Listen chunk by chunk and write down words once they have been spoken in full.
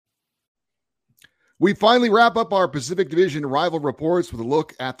We finally wrap up our Pacific Division rival reports with a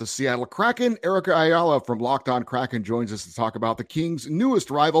look at the Seattle Kraken. Erica Ayala from Locked On Kraken joins us to talk about the Kings' newest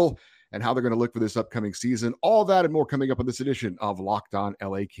rival and how they're going to look for this upcoming season. All that and more coming up on this edition of Locked On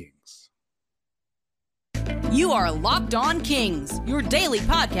LA Kings. You are Locked On Kings, your daily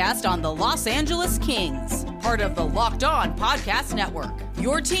podcast on the Los Angeles Kings. Part of the Locked On Podcast Network,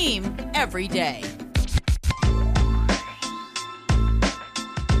 your team every day.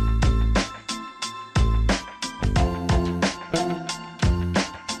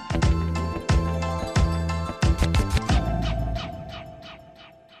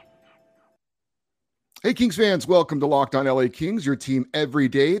 Hey, Kings fans, welcome to Locked On LA Kings, your team every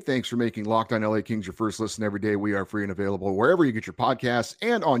day. Thanks for making Locked On LA Kings your first listen every day. We are free and available wherever you get your podcasts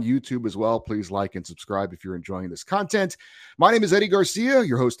and on YouTube as well. Please like and subscribe if you're enjoying this content. My name is Eddie Garcia,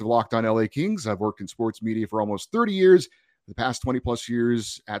 your host of Locked On LA Kings. I've worked in sports media for almost 30 years, the past 20 plus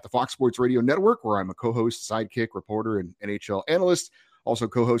years at the Fox Sports Radio Network, where I'm a co-host, sidekick, reporter, and NHL analyst. Also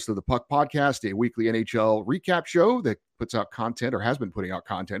co-host of the Puck Podcast, a weekly NHL recap show that puts out content or has been putting out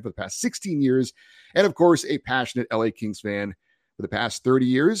content for the past 16 years. And of course, a passionate LA Kings fan for the past 30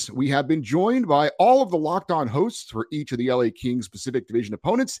 years. We have been joined by all of the Locked On hosts for each of the LA Kings Pacific Division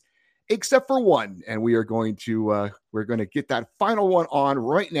opponents, except for one. And we're going to get that final one on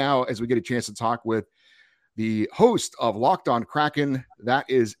right now as we get a chance to talk with the host of Locked On Kraken. That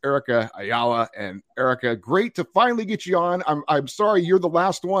is Erica Ayala. And Erica, great to finally get you on. I'm sorry you're the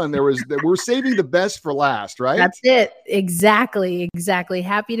last one. We're saving the best for last, right? That's it. Exactly.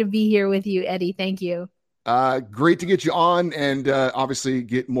 Happy to be here with you, Eddie. Thank you. Great to get you on and obviously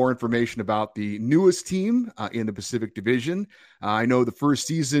get more information about the newest team in the Pacific Division. I know the first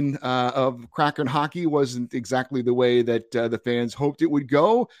season of Kraken hockey wasn't exactly the way that the fans hoped it would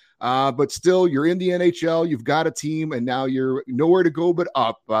go, but still you're in the NHL, you've got a team, and now you're nowhere to go but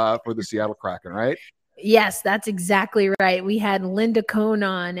up for the Seattle Kraken, right? Yes, that's exactly right. We had Linda Cohn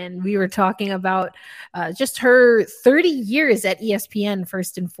on, and we were talking about just her 30 years at ESPN,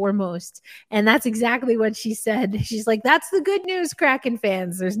 first and foremost. And that's exactly what she said. She's like, that's the good news, Kraken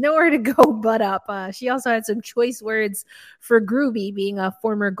fans. There's nowhere to go but up. She also had some choice words for Groovy, being a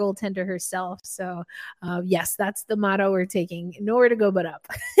former goaltender herself. So, yes, that's the motto we're taking. Nowhere to go but up.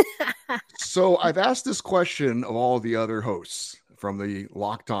 So I've asked this question of all the other hosts from the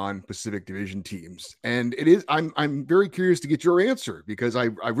Locked On Pacific Division teams. And I'm very curious to get your answer because I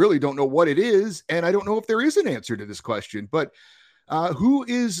really don't know what it is. And I don't know if there is an answer to this question, but who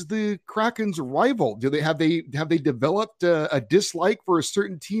is the Kraken's rival? Have they developed a dislike for a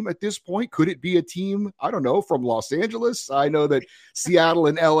certain team at this point? Could it be a team, I don't know, from Los Angeles? I know that Seattle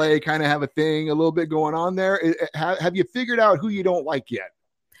and LA kind of have a thing, a little bit going on there. Have you figured out who you don't like yet?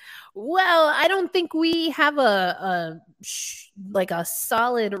 Well, I don't think we have a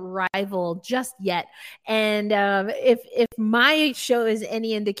solid rival just yet. And if my show is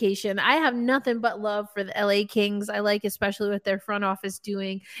any indication, I have nothing but love for the LA Kings. I like especially what their front office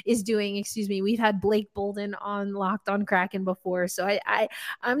is doing. We've had Blake Bolden on Locked On Kraken before, so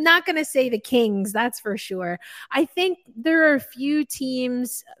I'm not going to say the Kings, that's for sure. I think there are a few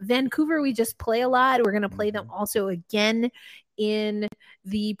teams. Vancouver, we just play a lot. We're going to play them also again in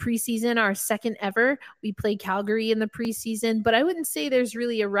the preseason, our second ever. We played Calgary in the preseason, but I wouldn't say there's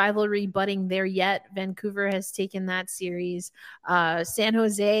really a rivalry budding there yet. Vancouver has taken that series. San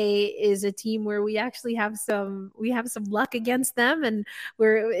Jose is a team where we actually have some luck against them, and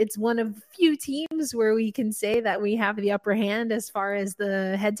it's one of few teams where we can say that we have the upper hand as far as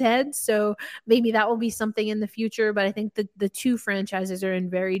the head-to-head. So maybe that will be something in the future, but I think the two franchises are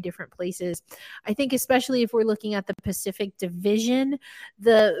in very different places. I think especially if we're looking at the Pacific Division,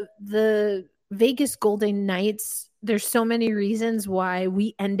 the Vegas Golden Knights, there's so many reasons why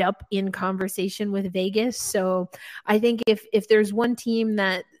we end up in conversation with Vegas. So I think if there's one team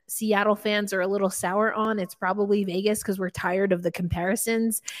that Seattle fans are a little sour on, it's probably Vegas, because we're tired of the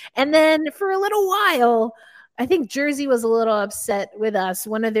comparisons. And then for a little while, I think Jersey was a little upset with us.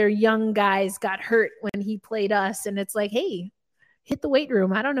 One of their young guys got hurt when he played us, and it's like, hey, hit the weight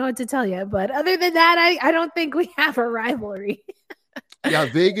room. I don't know what to tell you. But other than that, I don't think we have a rivalry. Yeah,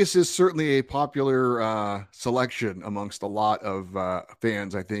 Vegas is certainly a popular selection amongst a lot of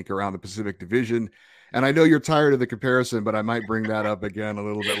fans, I think, around the Pacific Division. And I know you're tired of the comparison, but I might bring that up again a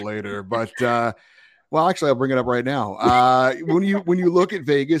little bit later. But, well, actually, I'll bring it up right now. When you look at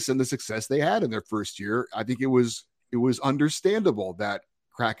Vegas and the success they had in their first year, I think it was understandable that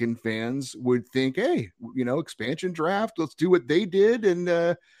Kraken fans would think, hey, expansion draft, let's do what they did.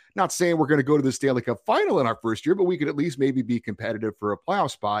 And not saying we're going to go to the Stanley Cup final in our first year, but we could at least maybe be competitive for a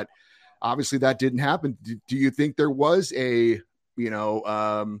playoff spot. Obviously, that didn't happen. Do you think there was a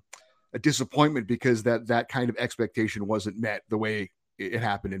a disappointment because that kind of expectation wasn't met the way it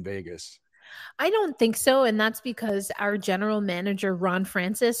happened in Vegas. I don't think so. And that's because our general manager, Ron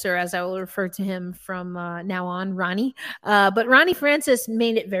Francis, or as I will refer to him from now on, Ronnie. But Ronnie Francis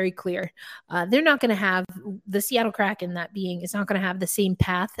made it very clear. They're not going to have the Seattle Kraken, that being, is not going to have the same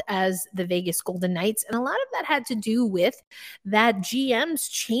path as the Vegas Golden Knights. And a lot of that had to do with that GMs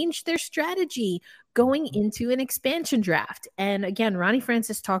changed their strategy going into an expansion draft. And again, Ronnie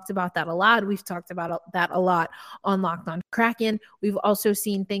Francis talked about that a lot. We've talked about that a lot on Locked On Kraken. We've also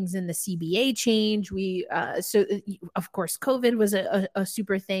seen things in the CBA change. So of course, COVID was a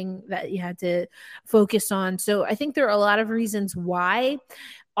super thing that you had to focus on. So I think there are a lot of reasons why,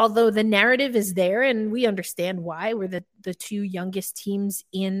 although the narrative is there and we understand why, we're the two youngest teams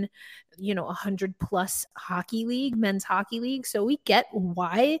in 100 plus men's hockey league. So we get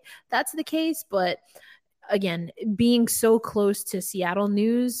why that's the case. But again, being so close to Seattle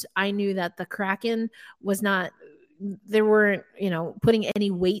news, I knew that the Kraken they weren't, putting any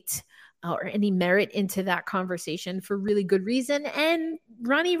weight or any merit into that conversation for really good reason. And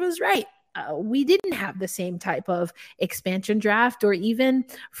Ronnie was right. We didn't have the same type of expansion draft or even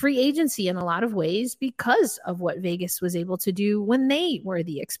free agency in a lot of ways because of what Vegas was able to do when they were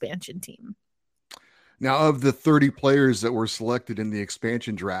the expansion team. Now, of the 30 players that were selected in the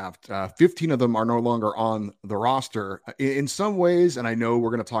expansion draft, 15 of them are no longer on the roster. In some ways, and I know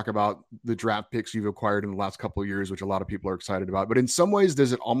we're going to talk about the draft picks you've acquired in the last couple of years, which a lot of people are excited about, but in some ways,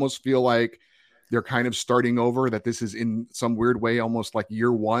 does it almost feel like they're kind of starting over, that this is in some weird way almost like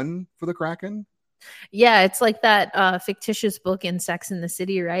year one for the Kraken? Yeah, it's like that fictitious book in Sex and the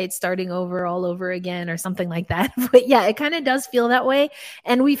City, right? Starting over all over again or something like that. But yeah, it kind of does feel that way.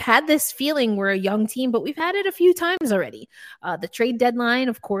 And we've had this feeling we're a young team, but we've had it a few times already. The trade deadline,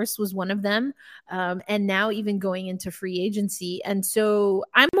 of course, was one of them. And now even going into free agency. And so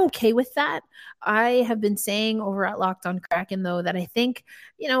I'm okay with that. I have been saying over at Locked On Kraken, though, that I think,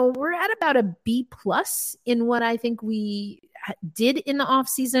 we're at about a B+ in what I think we did in the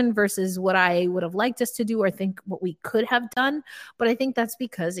offseason versus what I would have liked us to do or think what we could have done. But I think that's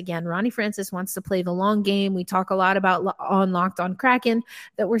because, again, Ronnie Francis wants to play the long game. We talk a lot about on Locked On Kraken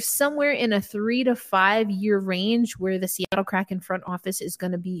that we're somewhere in a 3 to 5 year range where the Seattle Kraken front office is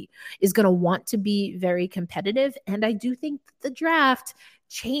going to want to be very competitive. And I do think the draft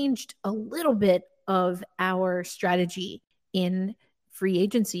changed a little bit of our strategy in free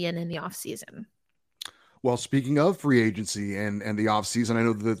agency and in the offseason. Well, speaking of free agency and the offseason, I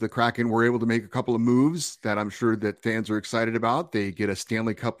know that the Kraken were able to make a couple of moves that I'm sure that fans are excited about. They get a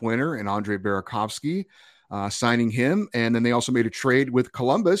Stanley Cup winner in Andre Burakovsky, signing him. And then they also made a trade with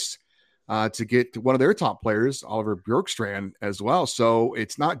Columbus to get one of their top players, Oliver Bjorkstrand, as well. So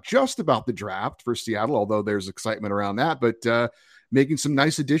it's not just about the draft for Seattle, although there's excitement around that, but making some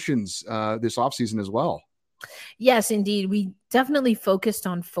nice additions this offseason as well. Yes, indeed. We definitely focused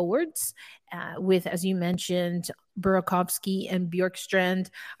on forwards with, as you mentioned, Burakovsky and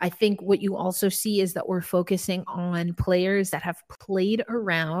Bjorkstrand. I think what you also see is that we're focusing on players that have played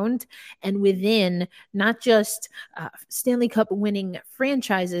around and within not just Stanley Cup winning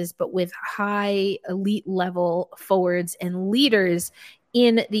franchises, but with high elite level forwards and leaders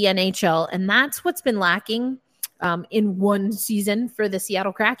in the NHL. And that's what's been lacking in one season for the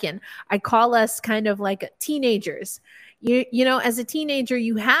Seattle Kraken. I call us kind of like teenagers. You know, as a teenager,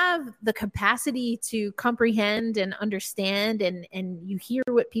 you have the capacity to comprehend and understand, and you hear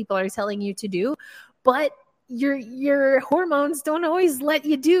what people are telling you to do, but your hormones don't always let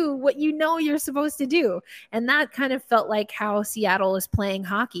you do what you know you're supposed to do. And that kind of felt like how Seattle is playing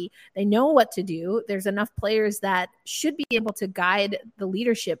hockey. They know what to do. There's enough players that should be able to guide the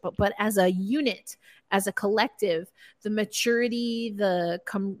leadership, but as a unit, as a collective, the maturity, the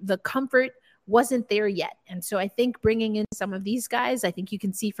comfort wasn't there yet. And so I think bringing in some of these guys, I think you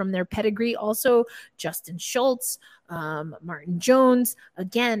can see from their pedigree also Justin Schultz, Martin Jones,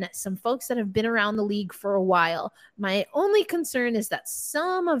 again, some folks that have been around the league for a while. My only concern is that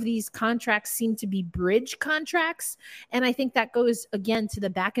some of these contracts seem to be bridge contracts. And I think that goes again to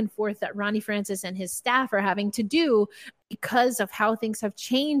the back and forth that Ronnie Francis and his staff are having to do because of how things have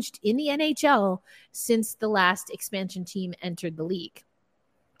changed in the NHL since the last expansion team entered the league.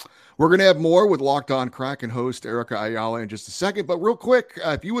 We're going to have more with Locked On Kraken host Erica Ayala in just a second. But real quick,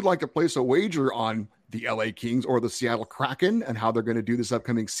 if you would like to place a wager on the LA Kings or the Seattle Kraken and how they're going to do this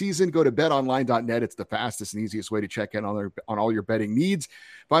upcoming season, go to betonline.net. It's the fastest and easiest way to check in on all your betting needs.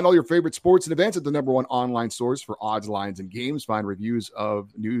 Find all your favorite sports and events at the #1 online source for odds, lines, and games. Find reviews of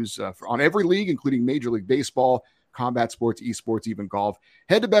news on every league, including Major League Baseball, combat sports, esports, even golf.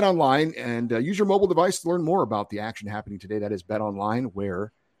 Head to BetOnline and use your mobile device to learn more about the action happening today. That is BetOnline,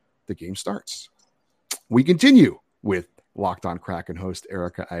 where the game starts. We continue with Locked On Kraken host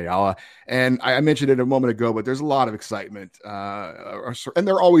Erica Ayala. And I mentioned it a moment ago, but there's a lot of excitement. And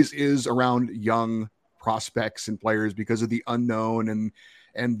there always is around young prospects and players because of the unknown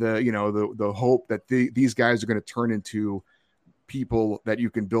and the hope that these guys are going to turn into people that you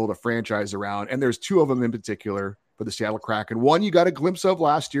can build a franchise around. And there's two of them in particular for the Seattle Kraken. One you got a glimpse of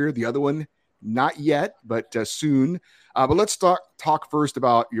last year, the other one not yet, but soon. But let's talk first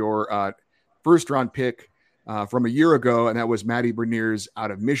about your first round pick from a year ago, and that was Matty Beniers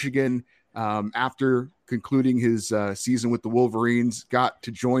out of Michigan. After concluding his season with the Wolverines, got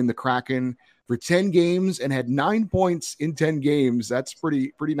to join the Kraken for 10 games and had 9 points in 10 games. That's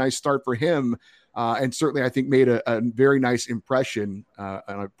pretty nice start for him. And certainly I think made a very nice impression on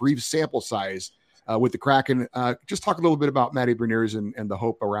a brief sample size with the Kraken. Just talk a little bit about Matty Beniers and the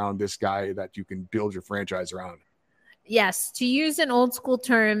hope around this guy that you can build your franchise around. Yes, to use an old school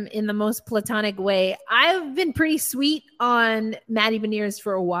term in the most platonic way, I've been pretty sweet on Matty Beniers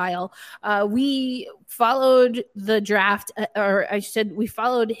for a while. We followed the draft, we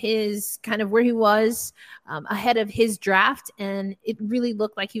followed his kind of where he was ahead of his draft, and it really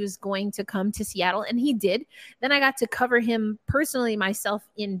looked like he was going to come to Seattle, and he did. Then I got to cover him personally myself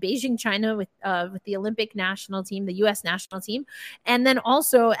in Beijing, China with the Olympic national team, the U.S. national team, and then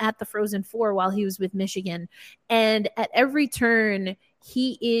also at the Frozen Four while he was with Michigan. And at every turn,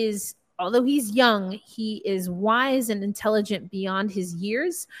 he is, although he's young, he is wise and intelligent beyond his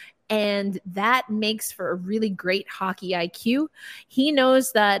years. And that makes for a really great hockey IQ. He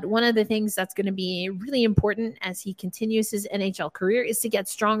knows that one of the things that's going to be really important as he continues his NHL career is to get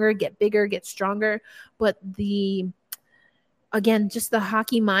stronger, get bigger, get stronger. But just the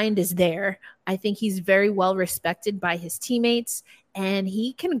hockey mind is there. I think he's very well respected by his teammates, and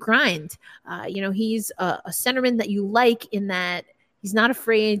he can grind. He's a centerman that you like in that he's not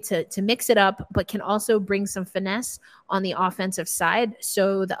afraid to mix it up, but can also bring some finesse on the offensive side.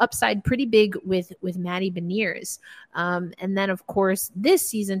 So the upside pretty big with Matty Beniers. And then, of course, this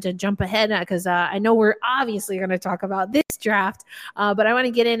season, to jump ahead, because I know we're obviously going to talk about this draft, but I want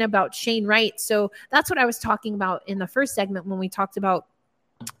to get in about Shane Wright. So that's what I was talking about in the first segment when we talked about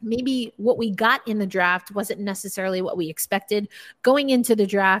maybe what we got in the draft wasn't necessarily what we expected. Going into the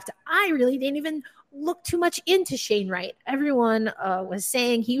draft, I really didn't even look too much into Shane Wright. Everyone was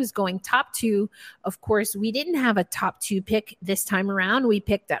saying he was going top 2. Of course, we didn't have a top 2 pick this time around. We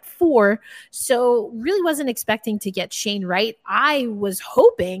picked at 4. So really wasn't expecting to get Shane Wright. I was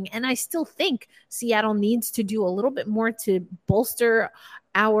hoping, and I still think Seattle needs to do a little bit more to bolster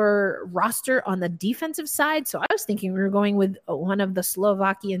our roster on the defensive side. So I was thinking we were going with one of the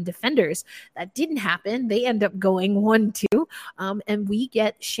Slovakian defenders. That didn't happen. They end up going 1-2, and we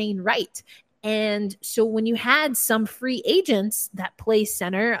get Shane Wright. And so when you had some free agents that play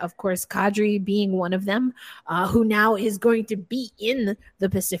center, of course, Kadri being one of them, who now is going to be in the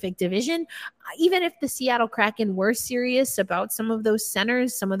Pacific Division, even if the Seattle Kraken were serious about some of those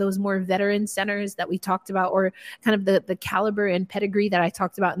centers, some of those more veteran centers that we talked about, or kind of the caliber and pedigree that I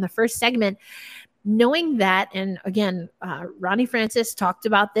talked about in the first segment, knowing that, and again, Ronnie Francis talked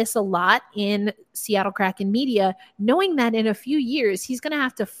about this a lot in Seattle Kraken media, knowing that in a few years, he's going to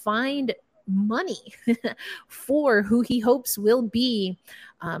have to find money for who he hopes will be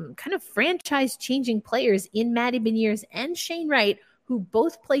kind of franchise changing players in Matty Beniers and Shane Wright, who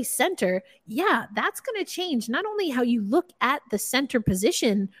both play center. Yeah, that's going to change not only how you look at the center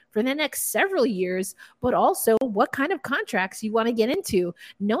position for the next several years, but also what kind of contracts you want to get into.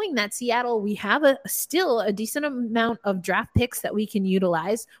 Knowing that Seattle, we have still a decent amount of draft picks that we can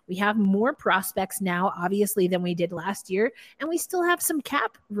utilize. We have more prospects now, obviously, than we did last year. And we still have some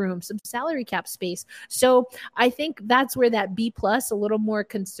cap room, some salary cap space. So I think that's where that B+, a little more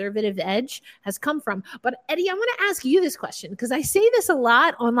conservative edge has come from. But Eddie, I want to ask you this question, because I say this a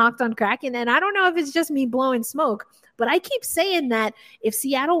lot on Locked on Kraken, and I don't know if it's just me blowing smoke, but I keep saying that if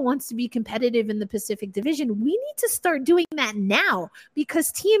Seattle wants to be competitive in the Pacific Division, we need to start doing that now,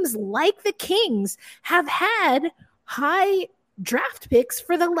 because teams like the Kings have had high draft picks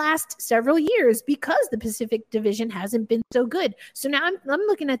for the last several years because the Pacific Division hasn't been so good. So now I'm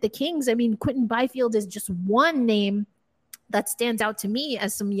looking at the Kings. I mean, Quentin Byfield is just one name that stands out to me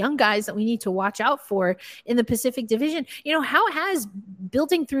as some young guys that we need to watch out for in the Pacific Division. How has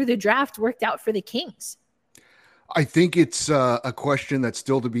building through the draft worked out for the Kings? I think it's a question that's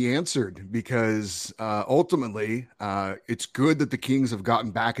still to be answered, because ultimately it's good that the Kings have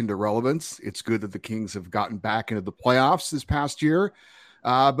gotten back into relevance. It's good that the Kings have gotten back into the playoffs this past year,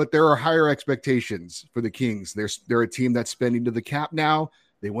 but there are higher expectations for the Kings. They're a team that's spending to the cap now.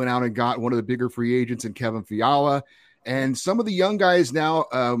 They went out and got one of the bigger free agents in Kevin Fiala. And some of the young guys now,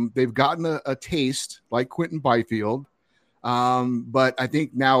 they've gotten a taste, like Quentin Byfield. But I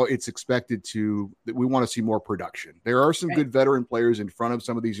think now it's expected that we want to see more production. There are some good veteran players in front of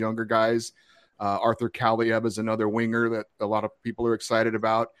some of these younger guys. Arthur Kaliyev is another winger that a lot of people are excited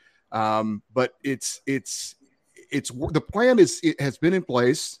about. But it's the plan has been in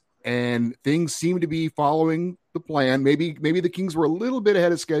place, and things seem to be following the plan. Maybe the Kings were a little bit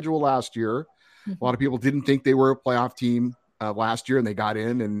ahead of schedule last year. A lot of people didn't think they were a playoff team last year, and they got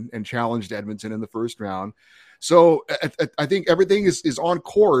in and challenged Edmonton in the first round. So I think everything is on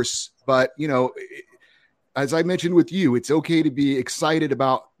course. But, as I mentioned with you, it's okay to be excited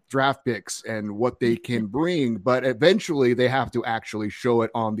about draft picks and what they can bring, but eventually they have to actually show it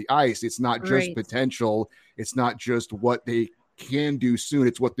on the ice. It's not just potential. It's not just what they can do soon.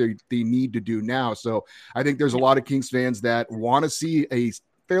 It's what they need to do now. So I think there's a lot of Kings fans that want to see a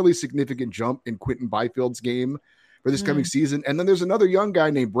fairly significant jump in Quentin Byfield's game for this coming season. And then there's another young guy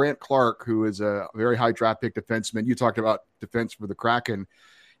named Brandt Clark, who is a very high draft pick defenseman. You talked about defense for the Kraken.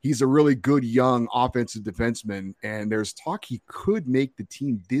 He's a really good young offensive defenseman, and there's talk he could make the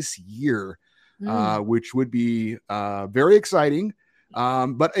team this year, which would be very exciting.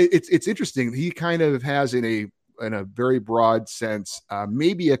 But it's interesting. He kind of has in a very broad sense,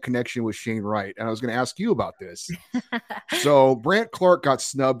 maybe a connection with Shane Wright. And I was going to ask you about this. So Brandt Clark got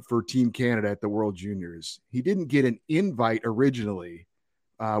snubbed for Team Canada at the World Juniors. He didn't get an invite originally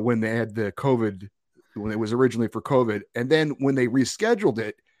when they had the COVID, when it was originally for COVID. And then when they rescheduled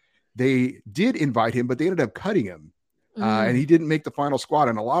it, they did invite him, but they ended up cutting him. And he didn't make the final squad.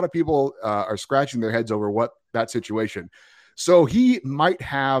 And a lot of people are scratching their heads over that situation. So he might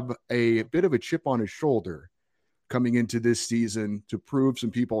have a bit of a chip on his shoulder coming into this season to prove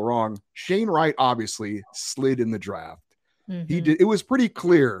some people wrong. Shane Wright obviously slid in the draft. He did. It was pretty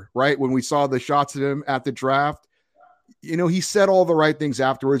clear, right? When we saw the shots of him at the draft, he said all the right things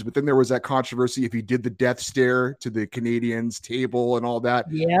afterwards, but then there was that controversy if he did the death stare to the Canadiens table and all that.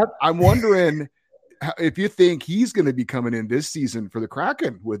 Yep. I'm wondering if you think he's going to be coming in this season for the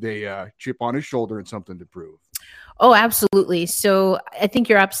Kraken with a chip on his shoulder and something to prove. Oh, absolutely. So I think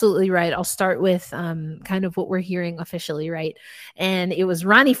you're absolutely right. I'll start with kind of what we're hearing officially, right? And it was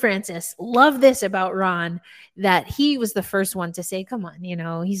Ronnie Francis. Love this about Ron, that he was the first one to say, come on,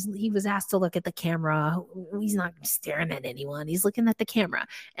 he was asked to look at the camera. He's not staring at anyone. He's looking at the camera.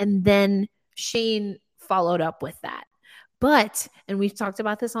 And then Shane followed up with that. But, and we've talked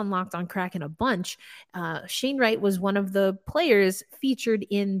about this on Locked on Kraken a bunch, Shane Wright was one of the players featured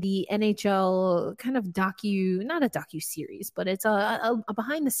in the NHL kind of not a docu-series, but it's a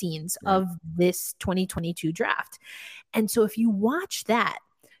behind the scenes of this 2022 draft. And so if you watch that,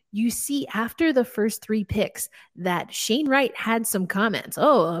 you see after the first 3 picks that Shane Wright had some comments.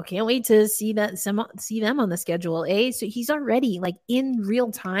 Oh, can't wait to see them on the schedule. So he's already in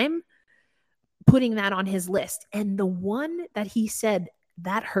real time putting that on his list. And the one that he said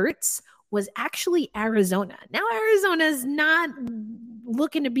that hurts was actually Arizona. Now, Arizona's not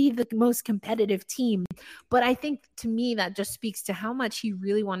looking to be the most competitive team, but I think to me that just speaks to how much he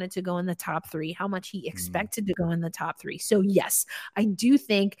really wanted to go in the top 3, how much he expected to go in the top 3. So yes, I do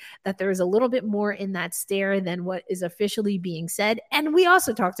think that there is a little bit more in that stare than what is officially being said. And we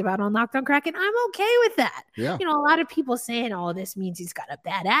also talked about on Locked on Kraken, I'm okay with that. Yeah. A lot of people saying, oh, this means he's got a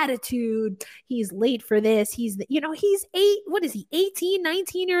bad attitude. He's late for this. He's 18,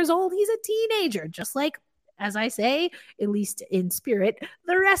 19 years old. He's a teenager, just like, as I say, at least in spirit,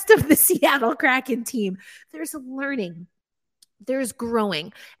 the rest of the Seattle Kraken team. There's learning, there's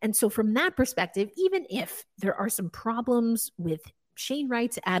growing. And so from that perspective, even if there are some problems with Shane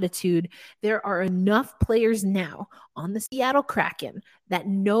Wright's attitude, there are enough players now on the Seattle Kraken that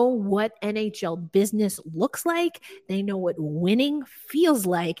know what NHL business looks like. They know what winning feels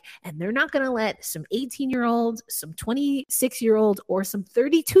like, and they're not going to let some 18-year-old, some 26-year-old, or some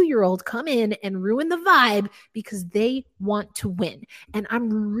 32-year-old come in and ruin the vibe because they want to win. And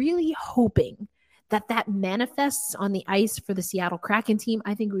I'm really hoping that manifests on the ice for the Seattle Kraken team.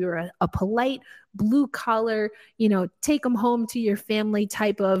 I think we were a polite, blue-collar, take them home to your family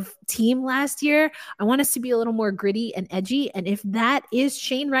type of team last year. I want us to be a little more gritty and edgy. And if that is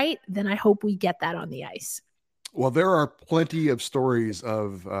Shane Wright, then I hope we get that on the ice. Well, there are plenty of stories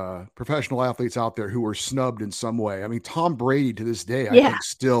of professional athletes out there who were snubbed in some way. I mean, Tom Brady to this day, I think,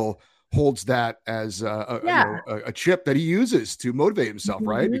 still holds that as a chip that he uses to motivate himself,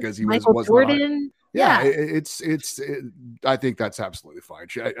 right? Because he Michael Jordan. Yeah, I think that's absolutely fine.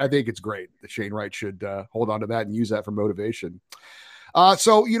 I think it's great that Shane Wright should hold on to that and use that for motivation.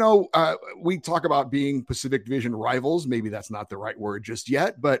 So, we talk about being Pacific Division rivals. Maybe that's not the right word just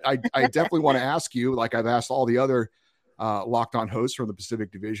yet, but I definitely want to ask you, like I've asked all the other Locked On hosts from the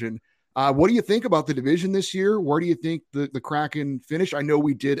Pacific Division. What do you think about the division this year? Where do you think the Kraken finish? I know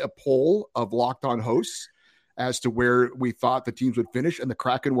we did a poll of Locked On hosts as to where we thought the teams would finish, and the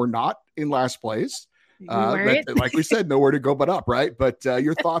Kraken were not in last place. Like we said, nowhere to go but up, right? But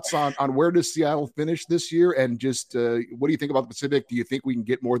your thoughts on where does Seattle finish this year, and just what do you think about the Pacific? Do you think we can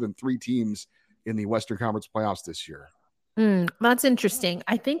get more than 3 teams in the Western Conference playoffs this year? That's interesting.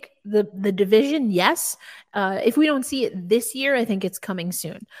 I think the division, yes. If we don't see it this year, I think it's coming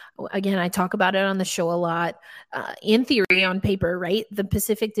soon. Again, I talk about it on the show a lot. In theory, on paper, right? The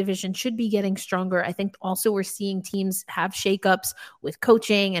Pacific Division should be getting stronger. I think also we're seeing teams have shakeups with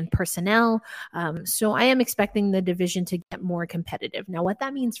coaching and personnel. So I am expecting the division to get more competitive. Now, what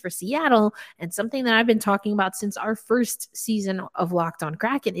that means for Seattle, and something that I've been talking about since our first season of Locked On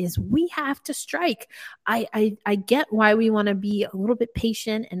Kraken, is we have to strike. I get why we want to be a little bit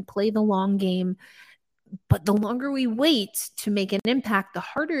patient and play the long game. But the longer we wait to make an impact, the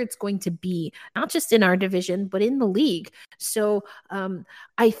harder it's going to be, not just in our division, but in the league. So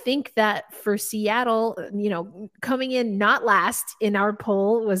I think that for Seattle, coming in not last in our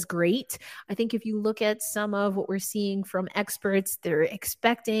poll was great. I think if you look at some of what we're seeing from experts, they're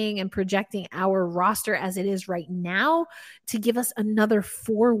expecting and projecting our roster as it is right now to give us another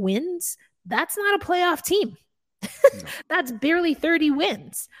 4 wins. That's not a playoff team. That's barely 30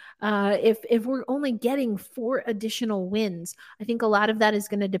 wins. If we're only getting 4 additional wins, I think a lot of that is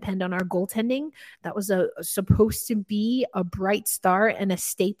going to depend on our goaltending. That was supposed to be a bright star and a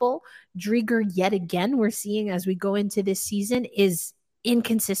staple. Driedger, yet again, we're seeing as we go into this season, is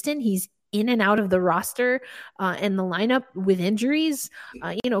inconsistent. He's in and out of the roster and the lineup with injuries.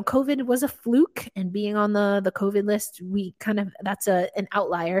 COVID was a fluke, and being on the COVID list, that's an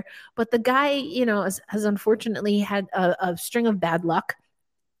outlier. But the guy, has unfortunately had a string of bad luck.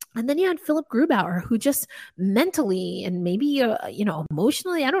 And then you had Philip Grubauer, who just mentally and maybe,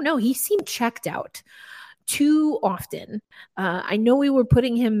 emotionally, I don't know, he seemed checked out too often. I know we were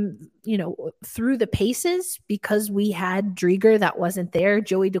putting him, through the paces because we had Driedger that wasn't there.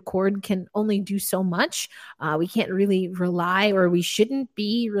 Joey Daccord can only do so much. We can't really rely, or we shouldn't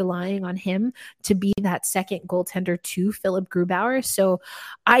be relying on him to be that second goaltender to Philip Grubauer. So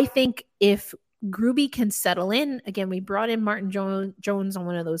I think if Gruby can settle in, again, we brought in Martin Jones on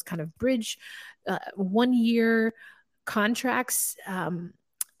one of those kind of bridge 1-year contracts.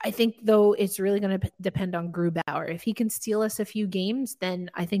 I think, though, it's really going to depend on Grubauer. If he can steal us a few games,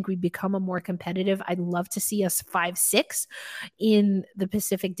 then I think we become a more competitive. I'd love to see us 5-6 in the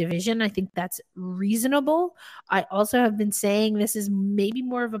Pacific Division. I think that's reasonable. I also have been saying this is maybe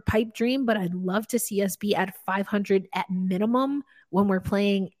more of a pipe dream, but I'd love to see us be at 500 at minimum when we're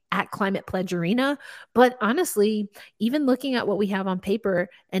playing at Climate Pledge Arena. But honestly, even looking at what we have on paper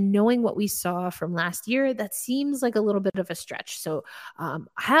and knowing what we saw from last year, that seems like a little bit of a stretch. So I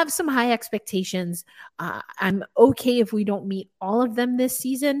have some high expectations. I'm okay if we don't meet all of them this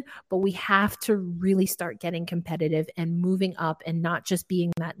season, but we have to really start getting competitive and moving up and not just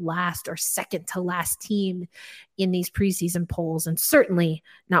being that last or second to last team in these preseason polls, and certainly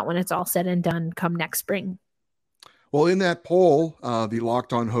not when it's all said and done come next spring. Well, in that poll, the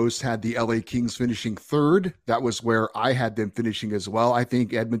Locked On hosts had the LA Kings finishing 3rd. That was where I had them finishing as well. I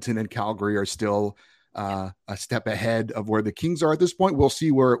think Edmonton and Calgary are still a step ahead of where the Kings are at this point. We'll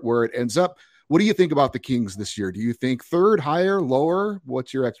see where it ends up. What do you think about the Kings this year? Do you think 3rd, higher, lower?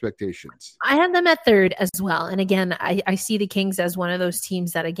 What's your expectations? I have them at 3rd as well. And again, I see the Kings as one of those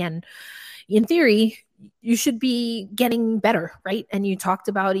teams that, again, in theory, you should be getting better, right? And you talked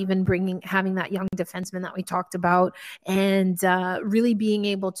about even having that young defenseman that we talked about, and really being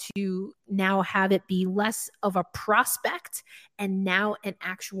able to now have it be less of a prospect and now an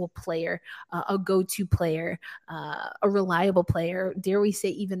actual player, a go-to player, a reliable player, dare we say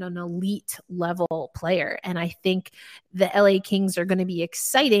even an elite level player. And I think the LA Kings are going to be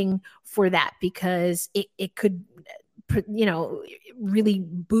exciting for that, because it could really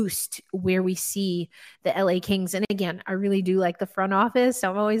boost where we see the LA Kings. And again, I really do like the front office.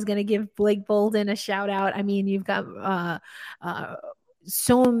 I'm always going to give Blake Bolden a shout out. I mean, you've got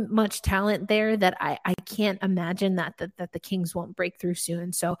so much talent there that I can't imagine that the Kings won't break through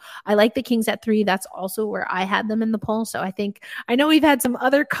soon. So I like the Kings at 3. That's also where I had them in the poll. So I know we've had some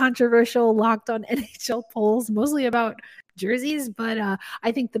other controversial Locked On NHL polls, mostly about jerseys, but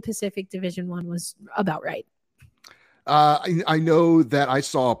I think the Pacific Division one was about right. I know that I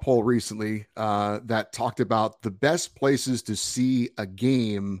saw a poll recently that talked about the best places to see a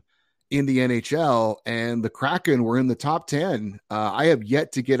game in the NHL, and the Kraken were in the top 10. I have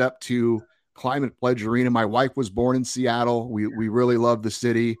yet to get up to Climate Pledge Arena. My wife was born in Seattle. We really love the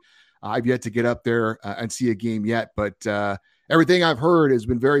city. I've yet to get up there and see a game yet, but everything I've heard has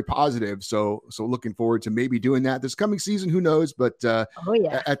been very positive. So looking forward to maybe doing that this coming season. Who knows? But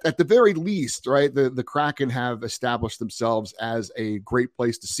at the very least, right, the Kraken have established themselves as a great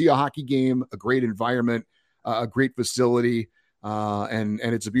place to see a hockey game, a great environment, a great facility, and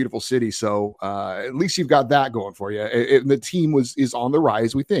it's a beautiful city. So at least you've got that going for you. The team is on the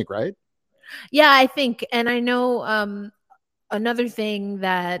rise, we think, right? Yeah, I think, and I know another thing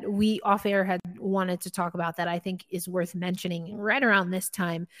that we off air had wanted to talk about that I think is worth mentioning right around this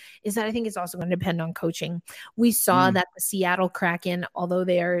time is that I think it's also going to depend on coaching. We saw that the Seattle Kraken, although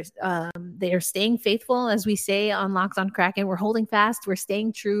they are staying faithful, as we say on Locked on Kraken, we're holding fast, we're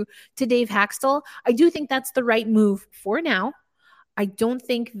staying true to Dave Hakstol. I do think that's the right move for now. I don't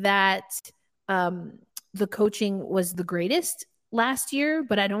think that the coaching was the greatest last year,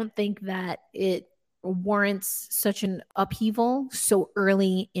 but I don't think that it warrants such an upheaval so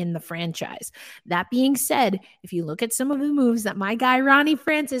early in the franchise. That being said, if you look at some of the moves that my guy Ronnie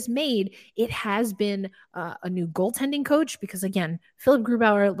Francis made, it has been a new goaltending coach because, again, Philip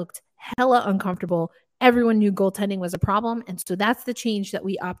Grubauer looked hella uncomfortable. Everyone knew goaltending was a problem. And so that's the change that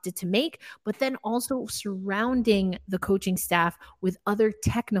we opted to make. But then also surrounding the coaching staff with other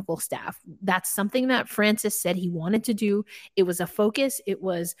technical staff. That's something that Francis said he wanted to do. It was a focus. It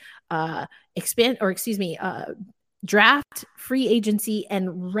was draft, free agency.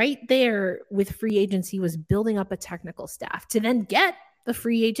 And right there with free agency was building up a technical staff to then get the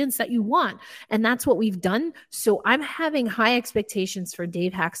free agents that you want. And that's what we've done. So I'm having high expectations for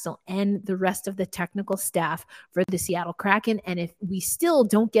Dave Hakstol and the rest of the technical staff for the Seattle Kraken. And if we still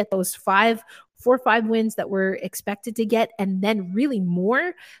don't get those 4 or 5 wins that we're expected to get, and then really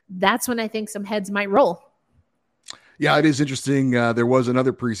more, that's when I think some heads might roll. Yeah, it is interesting. There was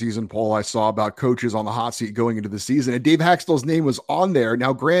another preseason poll I saw about coaches on the hot seat going into the season, and Dave Hakstol's name was on there.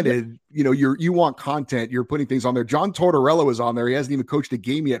 Now, granted, you want content, you're putting things on there. John Tortorella was on there. He hasn't even coached a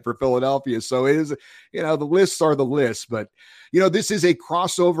game yet for Philadelphia. So it is, the lists are the lists, but this is a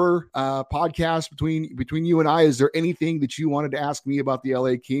crossover podcast between you and I. Is there anything that you wanted to ask me about the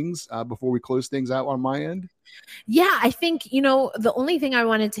LA Kings before we close things out on my end? Yeah, I think, the only thing I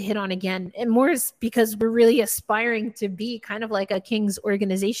wanted to hit on again, and more is because we're really aspiring to be kind of like a Kings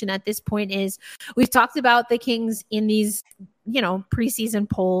organization at this point, is we've talked about the Kings in these, preseason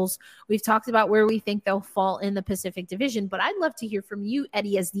polls. We've talked about where we think they'll fall in the Pacific Division, but I'd love to hear from you,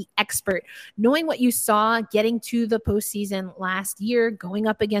 Eddie, as the expert, knowing what you saw getting to the postseason last year, going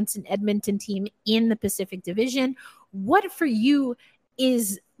up against an Edmonton team in the Pacific Division. What for you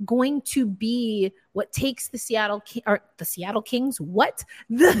is going to be what takes the LA Kings,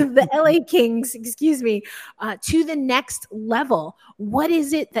 the LA Kings, to the next level? What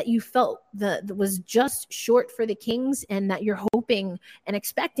is it that you felt that was just short for the Kings and that you're hoping and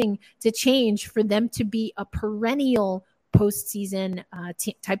expecting to change for them to be a perennial postseason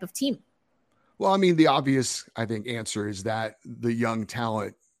type of team? Well, I mean, the obvious, I think, answer is that the young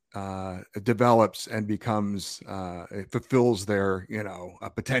talent develops and becomes it fulfills their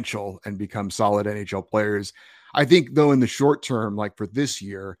potential and becomes solid NHL players. I think though in the short term, like for this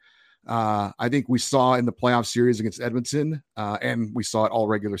year, I think we saw in the playoff series against Edmonton and we saw it all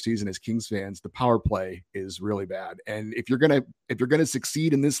regular season as Kings fans, the power play is really bad. And if you're gonna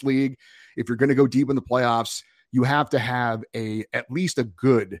succeed in this league, if you're gonna go deep in the playoffs, you have to have at least a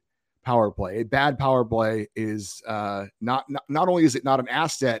good power play. A bad power play is not only is it not an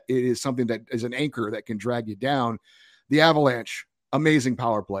asset, it is something that is an anchor that can drag you down. The Avalanche, amazing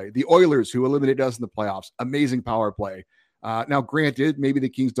power play. The Oilers, who eliminated us in the playoffs, amazing power play. Now, granted, maybe the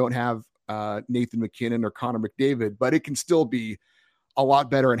Kings don't have Nathan McKinnon or Connor McDavid, but it can still be a lot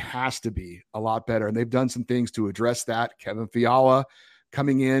better and has to be a lot better. And they've done some things to address that. Kevin Fiala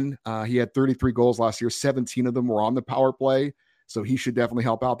coming in, he had 33 goals last year. 17 of them were on the power play. So he should definitely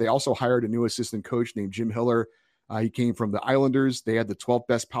help out. They also hired a new assistant coach named Jim Hiller. He came from the Islanders. They had the 12th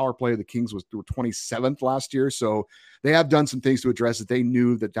best power play. The Kings were 27th last year. So they have done some things to address it. They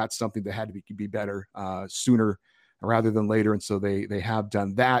knew that that's something that had to be better sooner rather than later. And so they have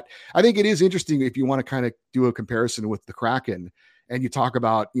done that. I think it is interesting if you want to kind of do a comparison with the Kraken and you talk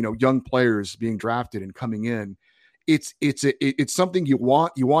about, young players being drafted and coming in. It's something you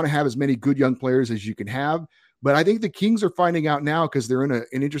want. You want to have as many good young players as you can have. But I think the Kings are finding out now, because they're in an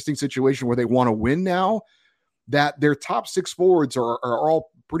interesting situation where they want to win now, that their top 6 forwards are all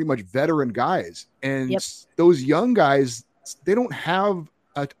pretty much veteran guys. And those young guys, they don't have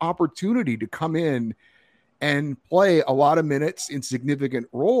an opportunity to come in and play a lot of minutes in significant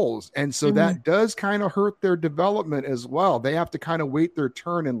roles. And so that does kind of hurt their development as well. They have to kind of wait their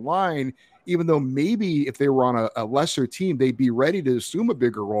turn in line even though maybe if they were on a lesser team, they'd be ready to assume a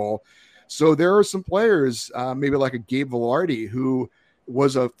bigger role. So there are some players, maybe like a Gabe Vilardi, who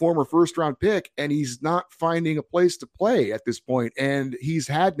was a former first-round pick, and he's not finding a place to play at this point. And he's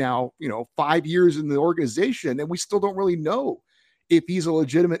had now, 5 years in the organization, and we still don't really know if he's a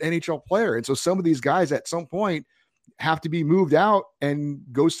legitimate NHL player. And so some of these guys at some point have to be moved out and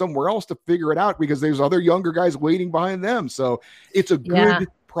go somewhere else to figure it out, because there's other younger guys waiting behind them. So it's a good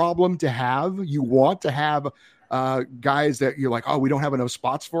problem to have. You want to have guys that you're like, oh, we don't have enough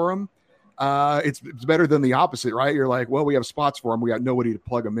spots for them. It's better than the opposite, right? You're like, well, we have spots for them. We got nobody to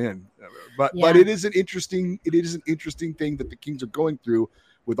plug them in. But it is an interesting thing that the Kings are going through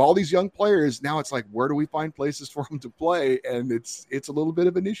with all these young players. Now it's like, where do we find places for them to play? And it's a little bit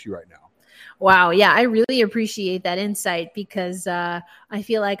of an issue right now. Wow. Yeah. I really appreciate that insight, because I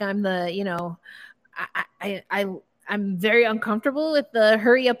feel like I'm I'm very uncomfortable with the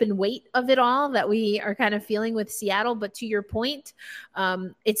hurry up and wait of it all that we are kind of feeling with Seattle. But to your point,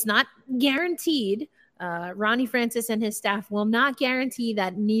 it's not guaranteed. Ronnie Francis and his staff will not guarantee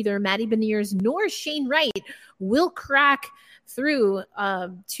that neither Matty Beniers nor Shane Wright will crack through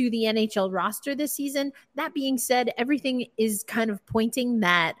to the NHL roster this season. That being said, everything is kind of pointing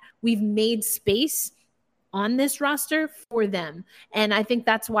that we've made space on this roster for them. And I think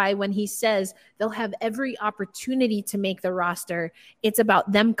that's why when he says they'll have every opportunity to make the roster, it's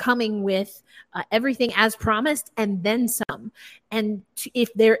about them coming with everything as promised and then some. And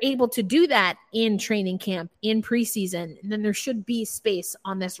if they're able to do that in training camp, in preseason, then there should be space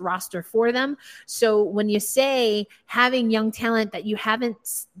on this roster for them. So when you say having young talent that you haven't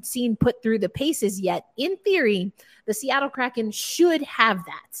seen put through the paces yet, in theory, the Seattle Kraken should have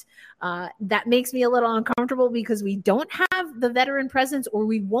that. That makes me a little uncomfortable, because we don't have the veteran presence, or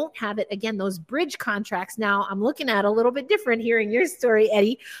we won't have it. Again, those bridge contracts. Now I'm looking at a little bit different hearing your story,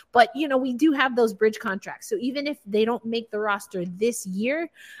 Eddie, but we do have those bridge contracts. So even if they don't make the roster this year,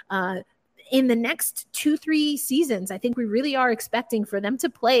 in the next 2-3 seasons, I think we really are expecting for them to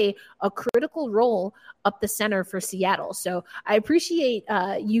play a critical role up the center for Seattle. So I appreciate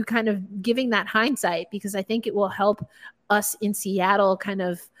you kind of giving that hindsight, because I think it will help us in Seattle kind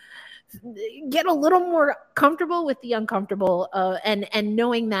of get a little more comfortable with the uncomfortable, and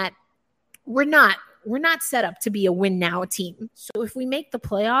knowing that we're not set up to be a win now team. So if we make the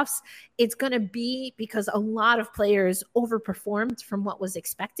playoffs, it's going to be because a lot of players overperformed from what was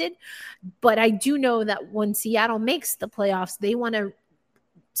expected. But I do know that when Seattle makes the playoffs, they want to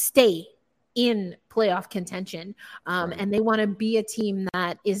stay in playoff contention, and they want to be a team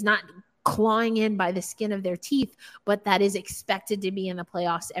that is not clawing in by the skin of their teeth, but that is expected to be in the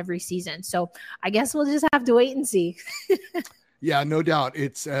playoffs every season. So I guess we'll just have to wait and see. Yeah, no doubt. I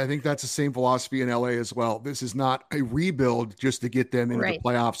think that's the same philosophy in LA as well. This is not a rebuild just to get them into the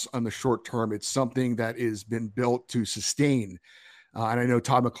playoffs on the short term. It's something that has been built to sustain. And I know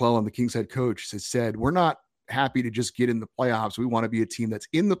Todd McClellan, the Kings head coach, has said, we're not happy to just get in the playoffs. We want to be a team that's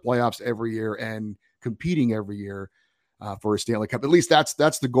in the playoffs every year and competing every year for a Stanley Cup. At least that's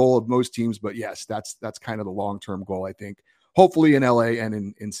the goal of most teams. But yes, that's kind of the long-term goal, I think, hopefully in LA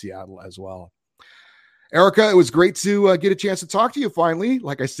and in Seattle as well. Erica, it was great to get a chance to talk to you finally.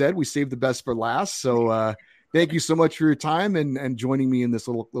 Like I said, we saved the best for last. So thank you so much for your time and joining me in this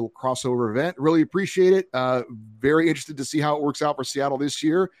little crossover event. Really appreciate it. Very interested to see how it works out for Seattle this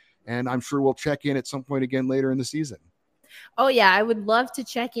year. And I'm sure we'll check in at some point again later in the season. Oh, yeah, I would love to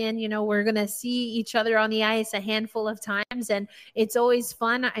check in. We're going to see each other on the ice a handful of times, and it's always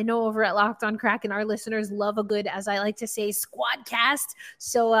fun. I know over at Locked on Kraken, our listeners love a good, as I like to say, squad cast.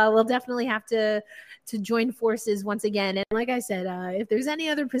 So we'll definitely have to join forces once again. And like I said, if there's any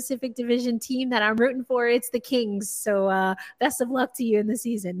other Pacific Division team that I'm rooting for, it's the Kings. So best of luck to you in the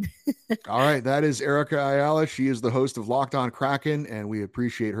season. All right. That is Erica Ayala. She is the host of Locked on Kraken, and we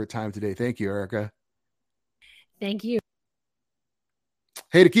appreciate her time today. Thank you, Erica. Thank you.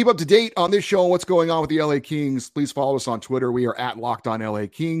 Hey, to keep up to date on this show and what's going on with the LA Kings, please follow us on Twitter. We are at Locked on LA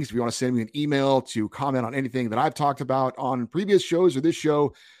Kings. If you want to send me an email to comment on anything that I've talked about on previous shows or this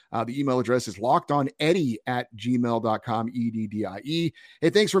show, the email address is lockedoneddie@gmail.com, EDDIE. Hey,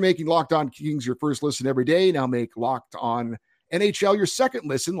 thanks for making Locked on Kings your first listen every day. Now make Locked on NHL your second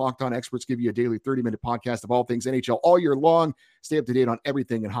listen. Locked on experts give you a daily 30-minute podcast of all things NHL all year long. Stay up to date on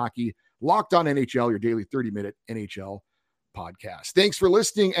everything in hockey. Locked on NHL, your daily 30-minute NHL podcast. Thanks for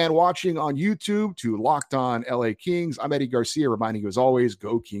listening and watching on YouTube to Locked on LA Kings. I'm Eddie Garcia, reminding you as always,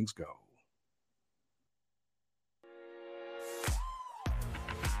 go Kings go.